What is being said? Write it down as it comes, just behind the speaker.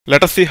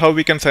Let us see how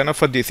we can sign up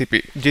for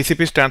GCP.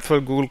 GCP stands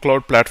for Google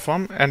Cloud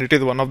Platform, and it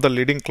is one of the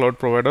leading cloud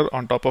provider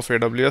on top of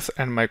AWS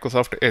and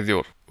Microsoft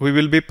Azure. We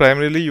will be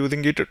primarily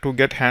using it to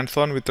get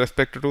hands-on with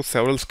respect to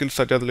several skills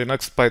such as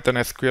Linux, Python,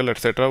 SQL,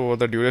 etc. over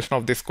the duration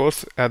of this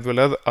course as well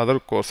as other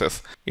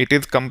courses. It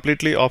is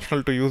completely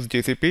optional to use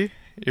GCP.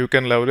 You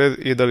can leverage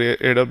either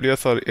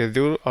AWS or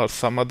Azure or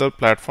some other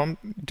platform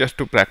just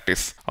to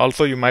practice.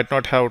 Also, you might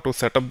not have to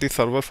set up the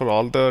server for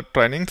all the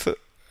trainings,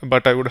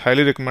 but I would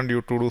highly recommend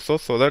you to do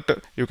so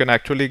that you can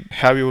actually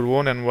have your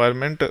own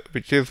environment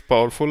which is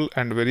powerful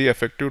and very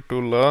effective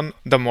to learn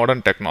the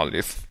modern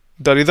technologies.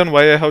 The reason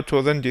why I have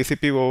chosen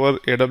GCP over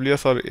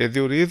AWS or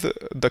Azure is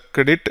the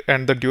credit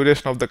and the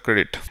duration of the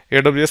credit.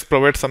 AWS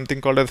provides something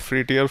called as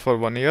free tier for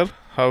 1 year.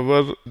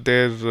 However,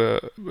 their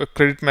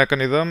credit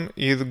mechanism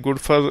is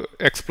good for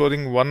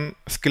exploring one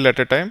skill at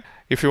a time.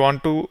 If you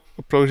want to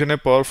provision a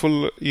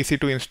powerful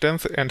EC2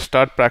 instance and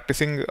start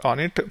practicing on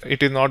it,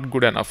 it is not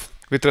good enough.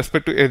 With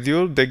respect to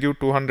Azure, they give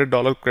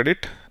 $200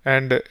 credit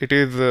and it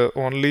is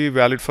only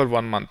valid for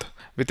 1 month.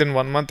 Within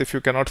 1 month, if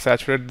you cannot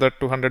saturate the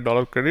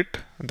 $200 credit,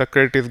 the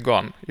credit is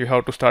gone. You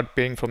have to start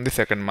paying from the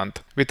second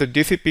month. With the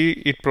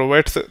GCP, it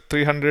provides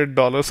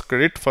 $300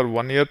 credit for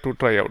 1 year to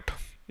try out.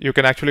 You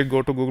can actually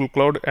go to Google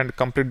Cloud and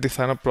complete the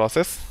sign up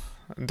process.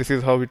 This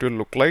is how it will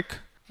look like.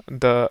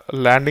 The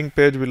landing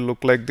page will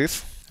look like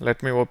this.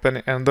 Let me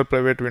open another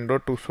private window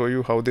to show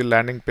you how the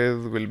landing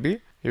page will be.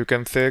 You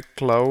can say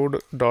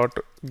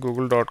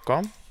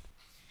cloud.google.com.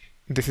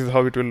 This is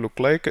how it will look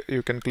like.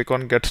 You can click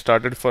on get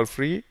started for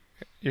free.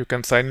 You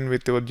can sign in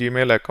with your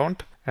Gmail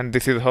account, and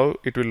this is how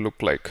it will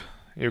look like.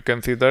 You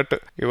can see that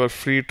your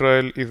free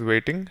trial is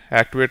waiting.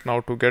 Activate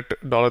now to get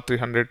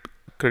 $300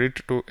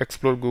 credit to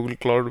explore Google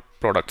Cloud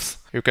products.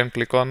 You can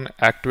click on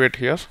activate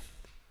here,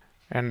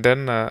 and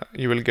then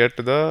you will get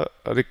the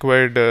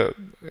required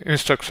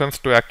instructions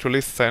to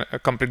actually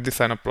complete the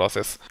sign up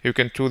process. You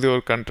can choose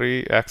your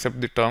country, accept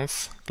the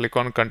terms, click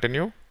on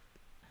continue.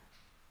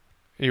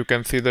 You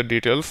can see the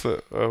details,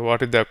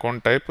 what is the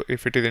account type.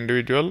 If it is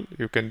individual,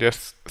 you can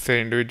just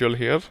say individual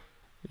here.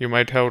 You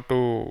might have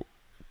to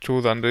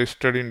choose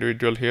unregistered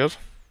individual here.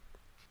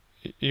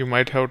 You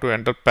might have to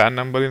enter PAN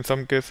number in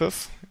some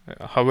cases.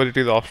 However, it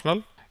is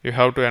optional. You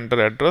have to enter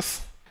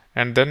address,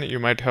 and then you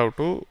might have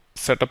to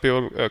set up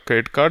your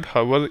credit card.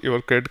 However,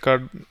 your credit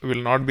card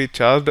will not be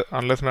charged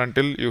unless and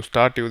until you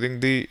start using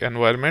the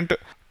environment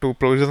to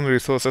provision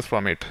resources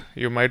from it.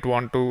 You might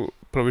want to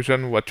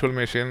provision virtual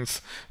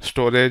machines,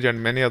 storage,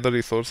 and many other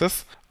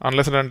resources.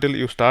 Unless and until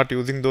you start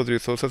using those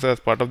resources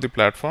as part of the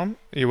platform,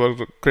 your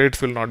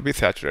credits will not be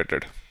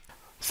saturated.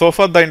 So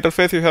far, the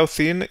interface you have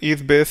seen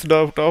is based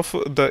out of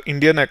the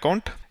Indian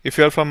account. If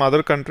you are from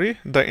other country,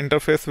 the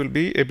interface will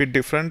be a bit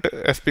different,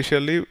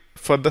 especially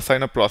for the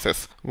sign up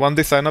process. Once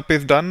the sign up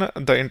is done,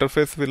 the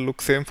interface will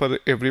look same for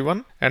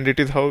everyone, and it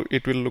is how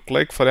it will look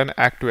like for an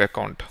active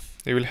account.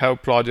 You will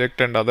have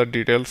project and other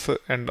details,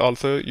 and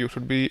also you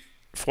should be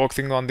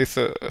focusing on this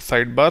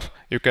sidebar.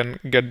 You can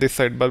get this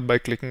sidebar by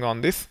clicking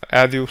on this.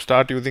 As you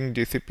start using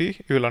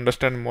GCP, you will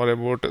understand more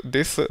about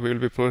this. We will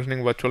be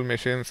provisioning virtual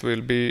machines. We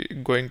will be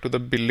going to the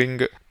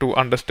billing to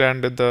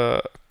understand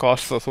the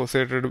costs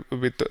associated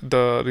with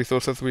the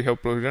resources we have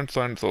provisioned,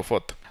 so on and so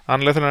forth.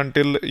 Unless and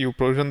until you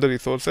provision the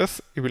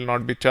resources, you will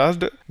not be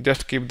charged.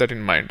 Just keep that in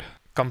mind.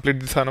 Complete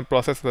the sign up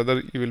process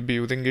whether you will be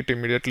using it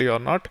immediately or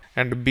not,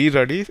 and be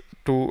ready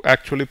to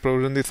actually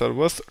provision the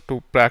servers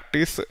to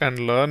practice and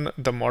learn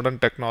the modern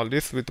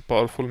technologies with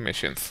powerful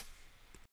machines.